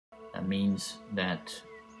That means that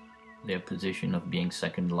their position of being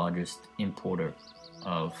second largest importer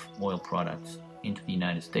of oil products into the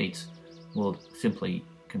United States will simply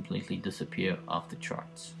completely disappear off the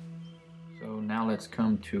charts. So now let's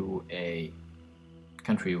come to a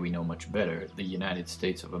country we know much better, the United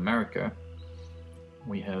States of America.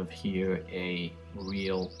 We have here a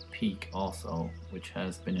real peak also, which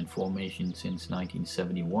has been in formation since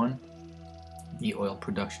 1971. The oil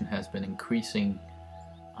production has been increasing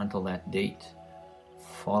until that date.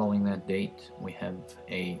 Following that date, we have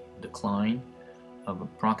a decline of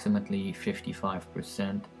approximately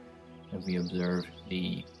 55% if we observe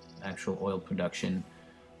the actual oil production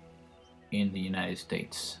in the United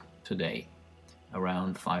States today,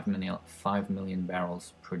 around 5 million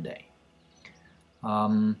barrels per day.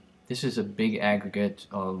 This is a big aggregate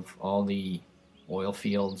of all the oil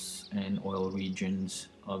fields and oil regions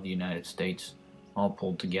of the United States all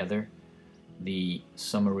pulled together. The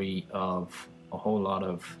summary of a whole lot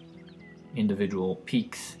of individual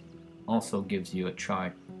peaks also gives you a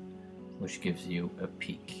chart which gives you a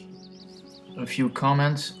peak. A few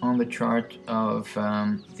comments on the chart of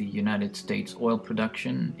the United States oil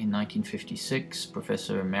production. In 1956,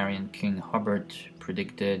 Professor Marion King Hubbard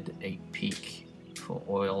predicted a peak for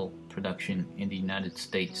oil production in the United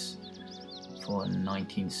States for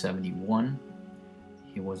 1971.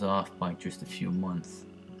 He was off by just a few months.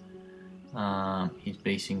 He's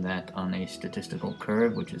basing that on a statistical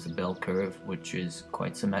curve, which is a bell curve, which is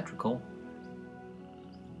quite symmetrical.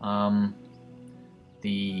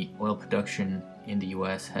 The oil production in the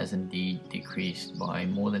US has indeed decreased by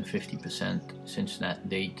more than 50% since that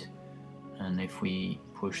date, and if we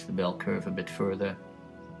push the bell curve a bit further,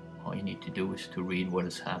 all you need to do is to read what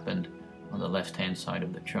has happened on the left hand side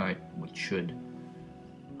of the chart, which should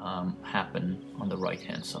happen on the right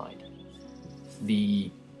hand side. The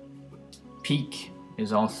peak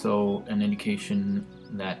is also an indication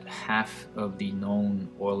that half of the known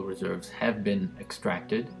oil reserves have been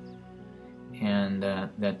extracted, and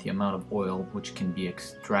that the amount of oil which can be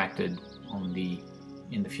extracted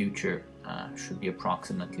in the future should be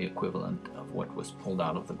approximately equivalent of what was pulled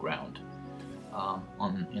out of the ground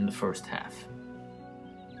in the first half.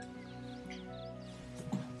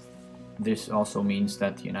 This also means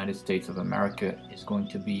that the United States of America is going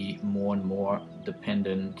to be more and more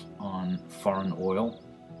dependent on foreign oil.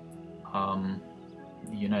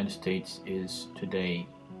 The United States is today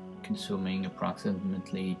consuming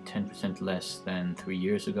approximately 10% less than 3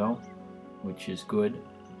 years ago, which is good.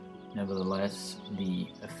 Nevertheless, the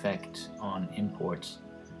effect on imports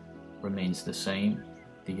remains the same.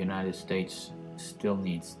 The United States still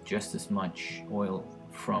needs just as much oil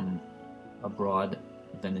from abroad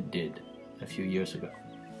than it did a few years ago.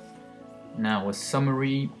 Now, a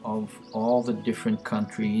summary of all the different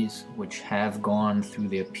countries which have gone through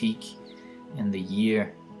their peak and the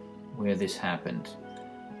year where this happened.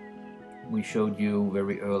 We showed you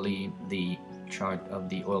very early the chart of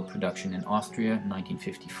the oil production in Austria,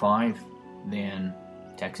 1955, then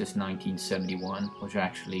Texas, 1971, which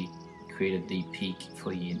actually created the peak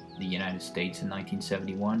for the United States in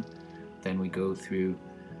 1971. Then we go through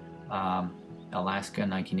Alaska,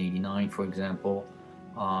 1989, for example,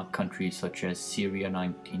 countries such as Syria,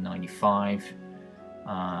 1995,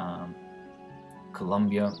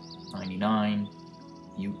 Colombia, 99,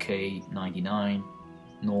 UK, 99,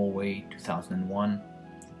 Norway, 2001,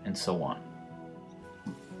 and so on.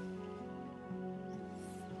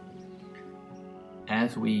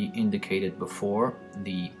 As we indicated before,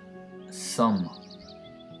 the sum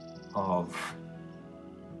of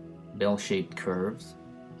bell-shaped curves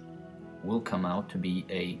will come out to be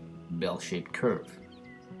a bell-shaped curve,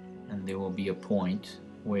 and there will be a point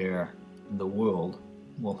where the world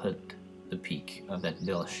will hit the peak of that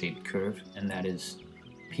bell-shaped curve, and that is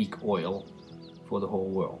peak oil for the whole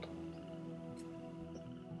world.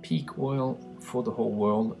 Peak oil for the whole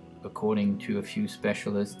world, according to a few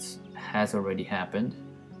specialists, has already happened.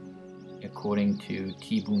 According to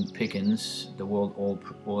T. Boone Pickens, the world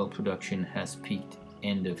oil production has peaked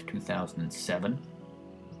end of 2007.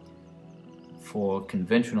 For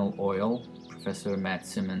conventional oil, Professor Matt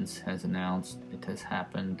Simmons has announced it has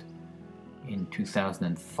happened in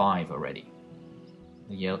 2005 already.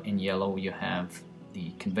 In yellow you have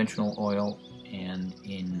the conventional oil, and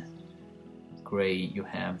in gray you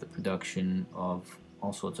have the production of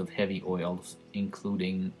all sorts of heavy oils,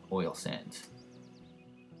 including oil sands.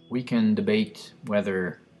 We can debate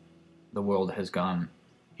whether the world has gone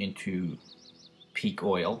into peak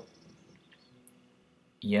oil,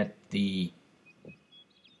 yet the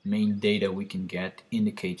main data we can get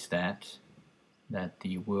indicates that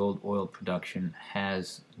the world oil production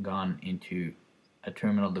has gone into a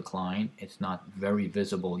terminal decline. It's not very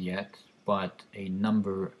visible yet, but a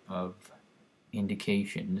number of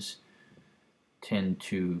indications tend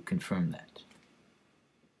to confirm that.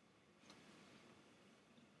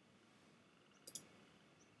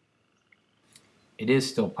 It is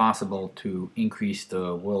still possible to increase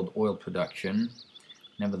the world oil production.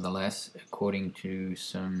 Nevertheless, according to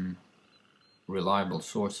some reliable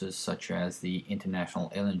sources such as the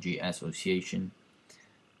International Energy Association,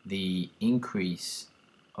 the increase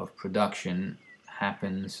of production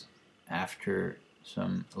happens after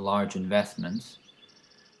some large investments,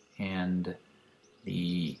 and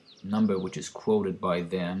the number which is quoted by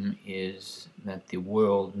them is that the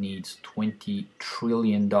world needs $20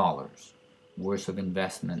 trillion worth of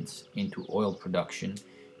investments into oil production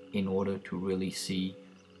in order to really see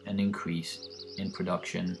an increase in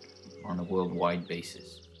production on a worldwide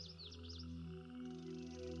basis.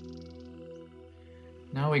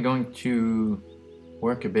 Now we're going to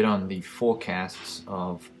work a bit on the forecasts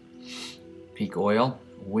of peak oil.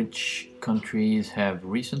 Which countries have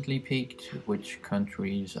recently peaked, which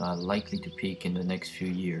countries are likely to peak in the next few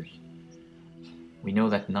years. We know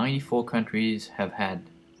that 94 countries have had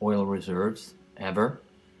oil reserves ever,